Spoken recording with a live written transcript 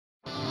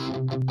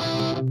So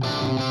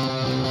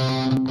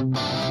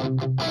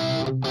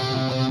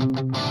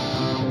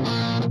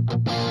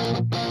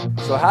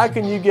how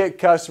can you get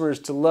customers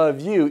to love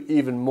you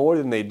even more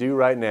than they do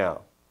right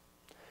now?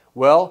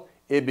 Well,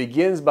 it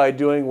begins by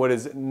doing what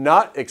is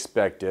not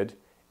expected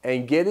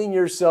and getting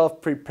yourself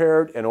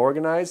prepared and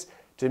organized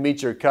to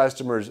meet your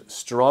customers'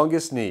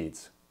 strongest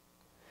needs.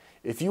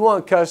 If you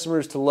want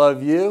customers to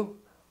love you,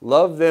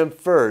 love them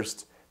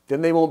first,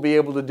 then they won't be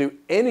able to do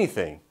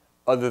anything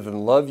other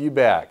than love you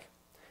back.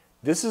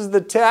 This is the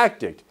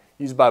tactic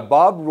used by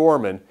Bob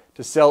Rohrman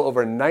to sell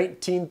over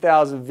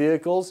 19,000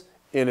 vehicles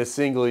in a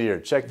single year.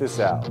 Check this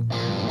out.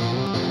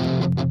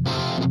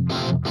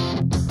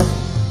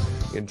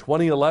 In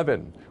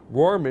 2011,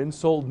 Rohrman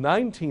sold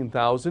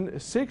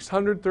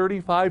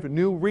 19,635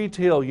 new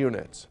retail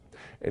units,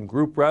 and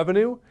group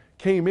revenue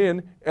came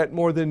in at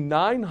more than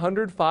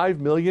 $905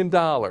 million.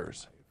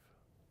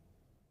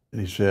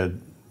 He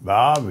said,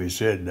 Bob, he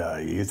said,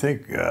 you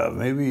think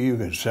maybe you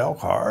can sell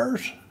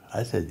cars?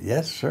 I said,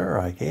 yes, sir,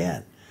 I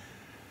can.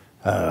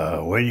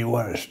 When do you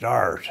want to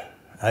start?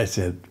 I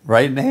said,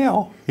 right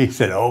now. He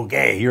said,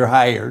 okay, you're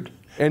hired.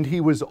 And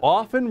he was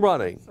off and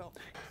running.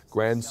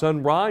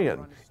 Grandson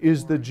Ryan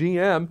is the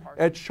GM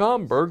at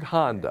Schaumburg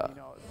Honda.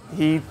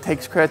 He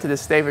takes credit to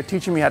this day for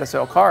teaching me how to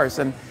sell cars.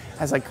 And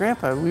I was like,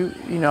 Grandpa,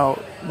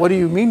 what do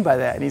you mean by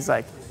that? And he's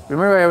like,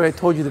 remember what I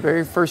told you the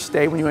very first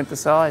day when you went to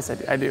sell? I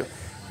said, I do.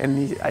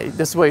 And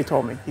this is what he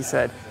told me. He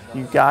said,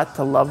 you got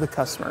to love the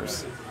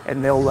customers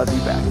and they'll love you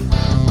back.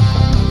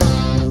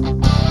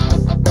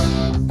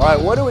 All right,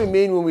 what do we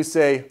mean when we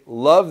say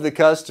love the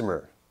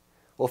customer?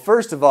 Well,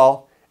 first of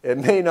all, it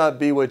may not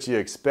be what you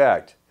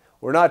expect.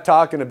 We're not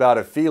talking about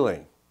a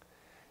feeling.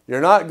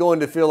 You're not going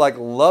to feel like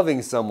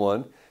loving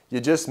someone you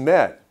just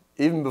met,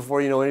 even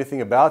before you know anything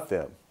about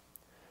them.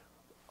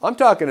 I'm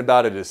talking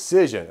about a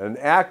decision, an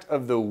act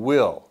of the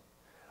will.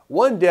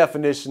 One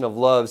definition of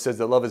love says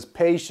that love is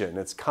patient,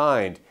 it's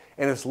kind,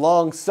 and it's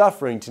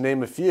long-suffering, to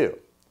name a few.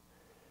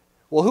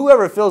 Well,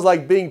 whoever feels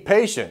like being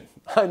patient?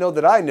 I know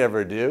that I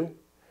never do.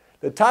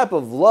 The type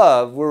of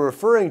love we're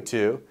referring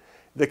to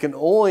that can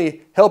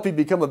only help you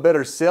become a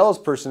better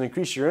salesperson and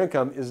increase your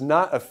income is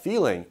not a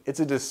feeling. It's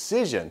a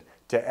decision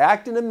to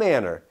act in a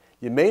manner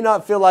you may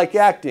not feel like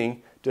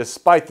acting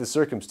despite the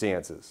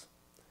circumstances.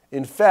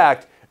 In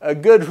fact, a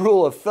good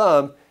rule of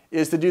thumb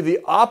is to do the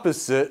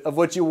opposite of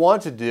what you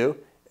want to do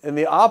and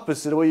the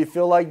opposite of what you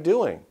feel like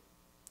doing.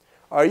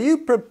 Are you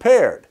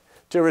prepared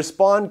to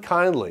respond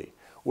kindly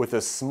with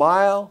a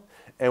smile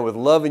and with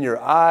love in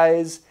your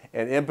eyes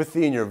and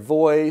empathy in your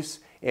voice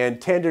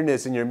and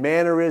tenderness in your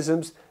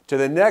mannerisms to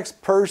the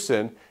next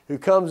person who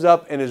comes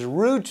up and is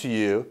rude to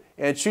you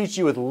and treats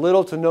you with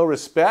little to no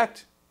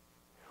respect?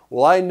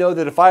 Well, I know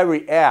that if I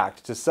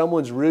react to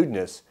someone's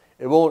rudeness,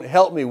 it won't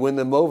help me win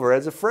them over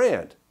as a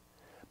friend.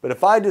 But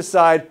if I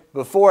decide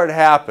before it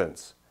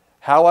happens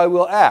how I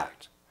will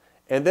act,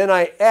 and then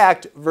I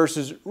act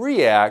versus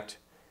react,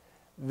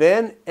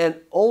 then and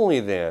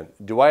only then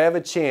do I have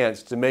a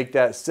chance to make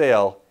that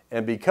sale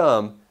and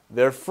become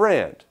their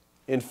friend.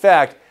 In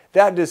fact,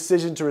 that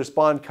decision to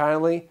respond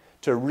kindly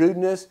to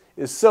rudeness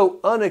is so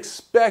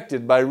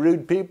unexpected by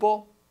rude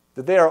people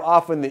that they are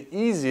often the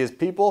easiest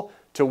people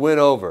to win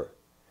over.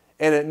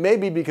 And it may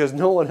be because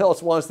no one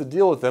else wants to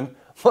deal with them,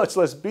 much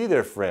less be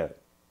their friend.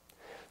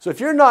 So if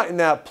you're not in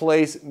that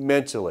place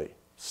mentally,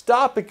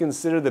 stop and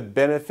consider the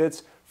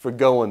benefits for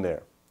going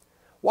there.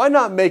 Why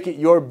not make it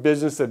your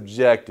business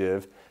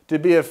objective to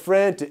be a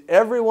friend to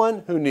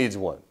everyone who needs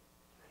one?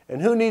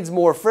 And who needs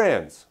more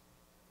friends?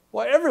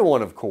 Well,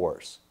 everyone, of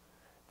course.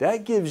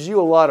 That gives you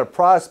a lot of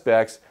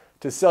prospects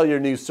to sell your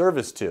new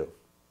service to.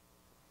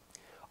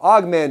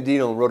 Og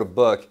Mandino wrote a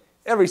book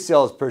every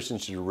salesperson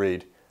should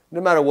read, no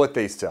matter what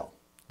they sell.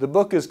 The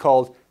book is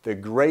called The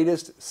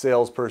Greatest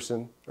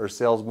Salesperson or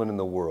Salesman in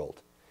the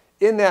World.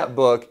 In that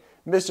book,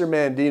 Mr.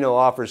 Mandino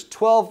offers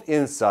 12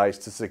 insights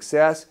to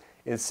success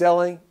in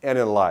selling and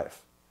in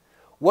life.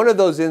 One of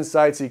those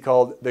insights he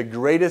called the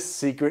greatest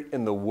secret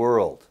in the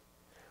world.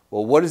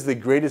 Well, what is the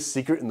greatest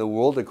secret in the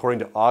world according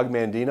to Og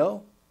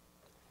Mandino?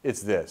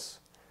 It's this: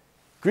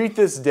 greet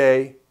this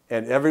day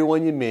and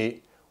everyone you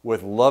meet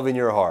with love in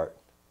your heart.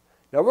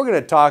 Now we're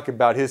going to talk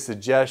about his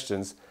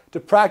suggestions to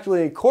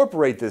practically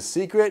incorporate this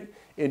secret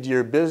into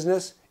your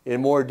business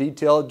in more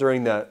detail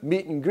during the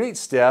meet and greet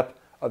step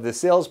of the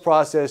sales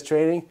process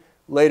training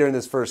later in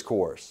this first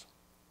course.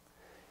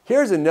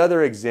 Here's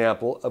another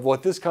example of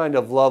what this kind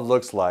of love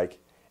looks like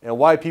and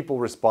why people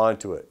respond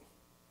to it.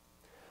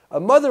 A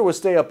mother will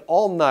stay up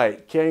all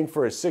night caring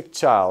for a sick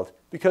child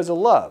because of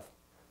love,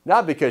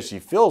 not because she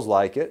feels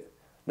like it,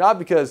 not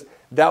because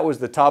that was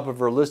the top of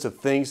her list of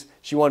things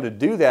she wanted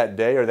to do that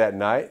day or that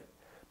night,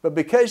 but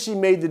because she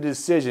made the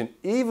decision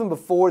even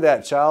before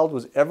that child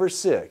was ever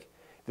sick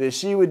that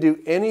she would do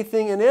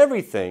anything and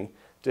everything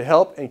to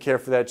help and care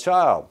for that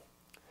child.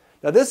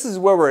 Now this is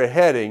where we're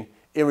heading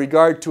in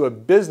regard to a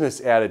business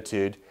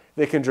attitude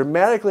that can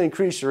dramatically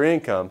increase your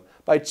income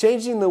by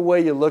changing the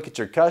way you look at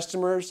your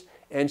customers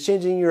and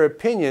changing your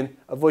opinion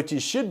of what you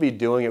should be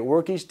doing at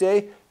work each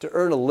day to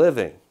earn a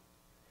living.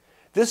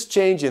 This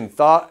change in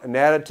thought and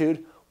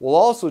attitude will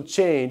also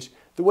change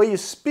the way you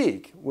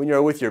speak when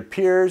you're with your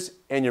peers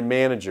and your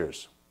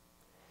managers.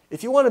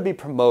 If you want to be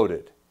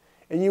promoted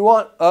and you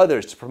want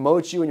others to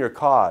promote you in your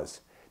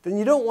cause, then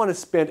you don't want to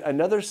spend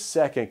another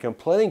second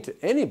complaining to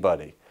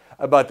anybody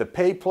about the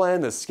pay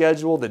plan, the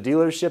schedule, the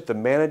dealership, the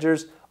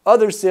managers,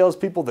 other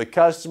salespeople, the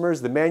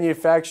customers, the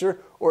manufacturer,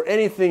 or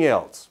anything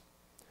else.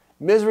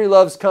 Misery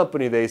loves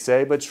company, they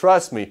say, but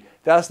trust me,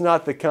 that's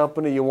not the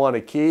company you want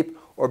to keep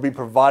or be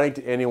providing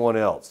to anyone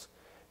else.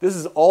 This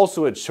is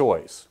also a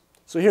choice.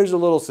 So here's a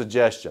little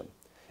suggestion.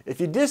 If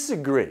you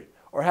disagree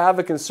or have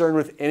a concern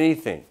with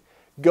anything,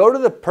 go to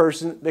the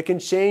person that can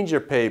change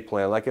your pay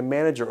plan, like a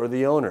manager or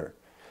the owner,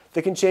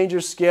 that can change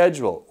your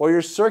schedule or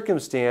your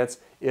circumstance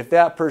if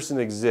that person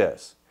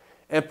exists,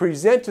 and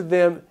present to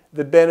them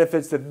the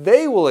benefits that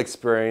they will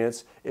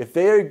experience if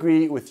they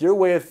agree with your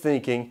way of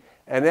thinking,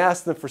 and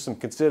ask them for some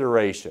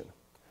consideration.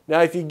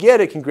 Now, if you get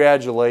it,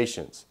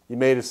 congratulations, you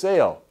made a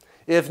sale.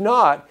 If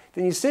not,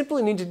 then you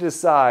simply need to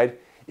decide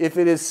if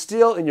it is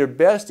still in your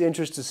best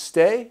interest to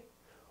stay,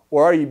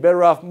 or are you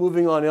better off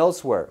moving on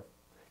elsewhere.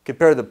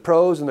 Compare the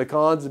pros and the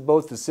cons of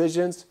both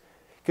decisions.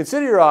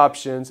 Consider your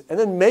options and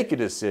then make a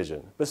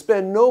decision, but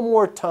spend no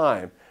more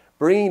time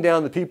bringing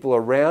down the people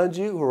around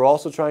you who are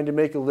also trying to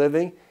make a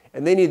living,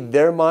 and they need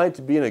their mind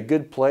to be in a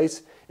good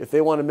place if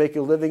they want to make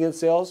a living in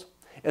sales,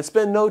 and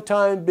spend no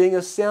time being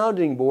a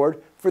sounding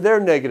board for their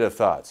negative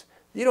thoughts.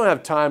 You don't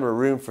have time or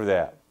room for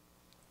that.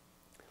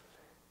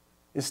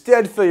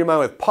 Instead, fill your mind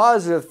with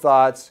positive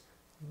thoughts,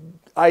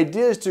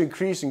 ideas to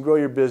increase and grow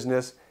your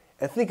business,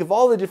 and think of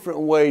all the different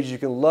ways you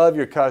can love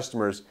your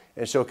customers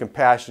and show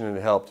compassion and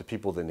help to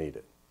people that need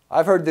it.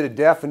 I've heard that a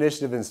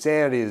definition of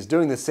insanity is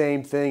doing the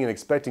same thing and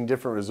expecting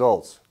different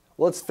results.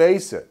 Well, let's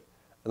face it,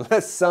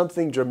 unless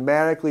something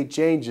dramatically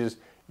changes,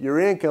 your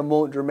income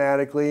won't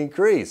dramatically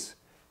increase.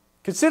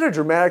 Consider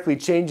dramatically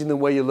changing the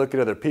way you look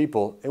at other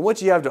people and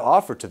what you have to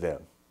offer to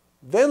them.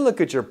 Then look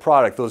at your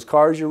product, those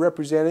cars you're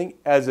representing,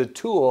 as a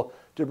tool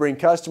to bring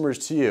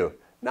customers to you,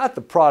 not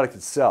the product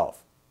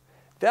itself.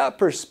 That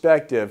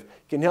perspective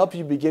can help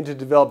you begin to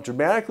develop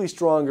dramatically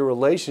stronger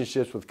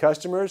relationships with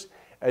customers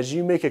as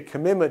you make a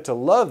commitment to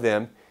love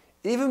them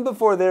even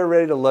before they're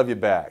ready to love you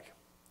back.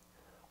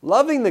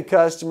 Loving the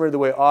customer the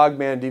way Og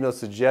Mandino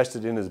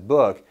suggested in his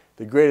book,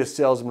 The Greatest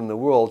Salesman in the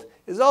World,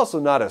 is also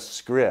not a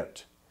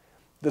script.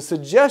 The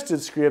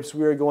suggested scripts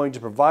we are going to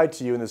provide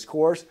to you in this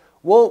course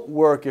won't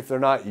work if they're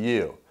not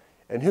you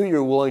and who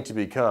you're willing to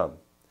become.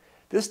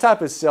 This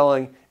type of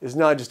selling is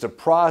not just a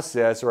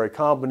process or a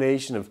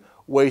combination of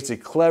ways to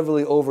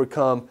cleverly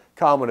overcome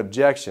common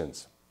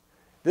objections.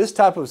 This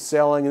type of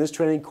selling in this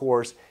training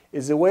course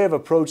is a way of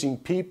approaching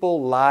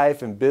people,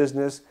 life, and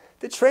business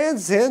that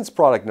transcends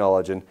product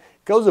knowledge and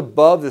goes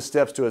above the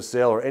steps to a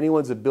sale or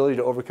anyone's ability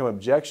to overcome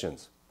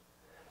objections.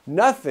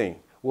 Nothing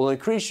will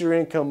increase your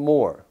income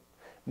more.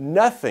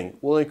 Nothing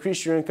will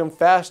increase your income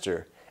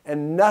faster.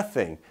 And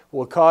nothing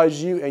will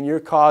cause you and your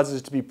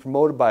causes to be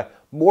promoted by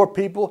more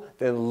people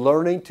than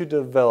learning to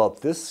develop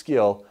this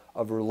skill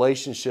of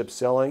relationship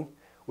selling,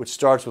 which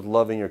starts with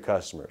loving your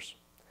customers.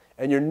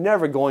 And you're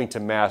never going to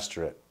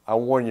master it. I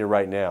warn you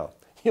right now.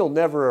 You'll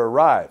never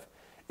arrive.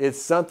 It's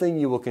something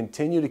you will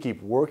continue to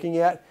keep working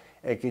at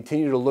and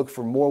continue to look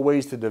for more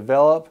ways to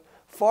develop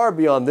far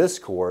beyond this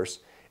course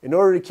in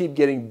order to keep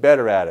getting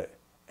better at it.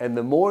 And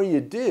the more you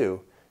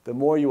do, the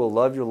more you will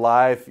love your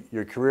life,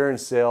 your career in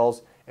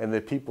sales, and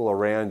the people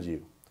around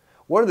you.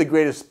 One of the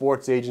greatest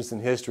sports agents in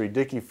history,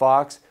 Dickie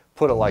Fox,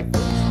 put it like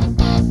this.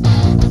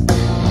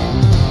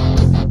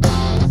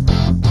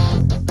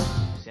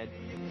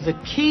 The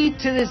key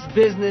to this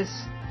business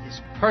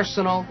is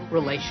personal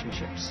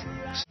relationships.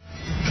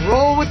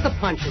 Roll with the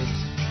punches.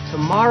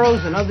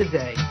 Tomorrow's another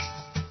day.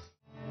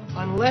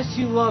 Unless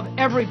you love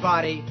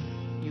everybody,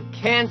 you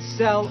can't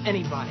sell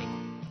anybody.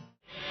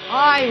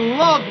 I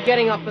love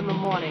getting up in the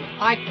morning.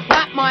 I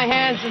clap my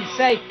hands and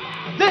say,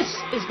 this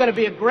is going to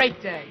be a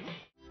great day.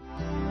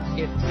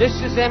 If this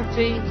is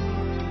empty,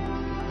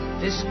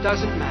 this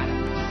doesn't matter.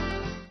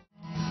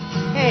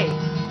 Hey,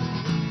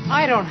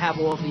 I don't have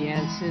all the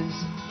answers.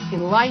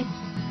 In life,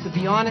 to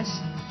be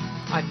honest,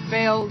 I've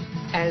failed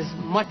as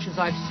much as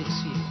I've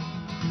succeeded.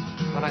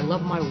 But I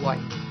love my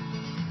wife.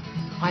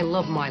 I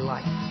love my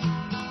life.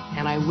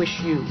 And I wish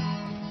you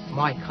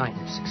my kind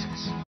of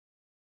success.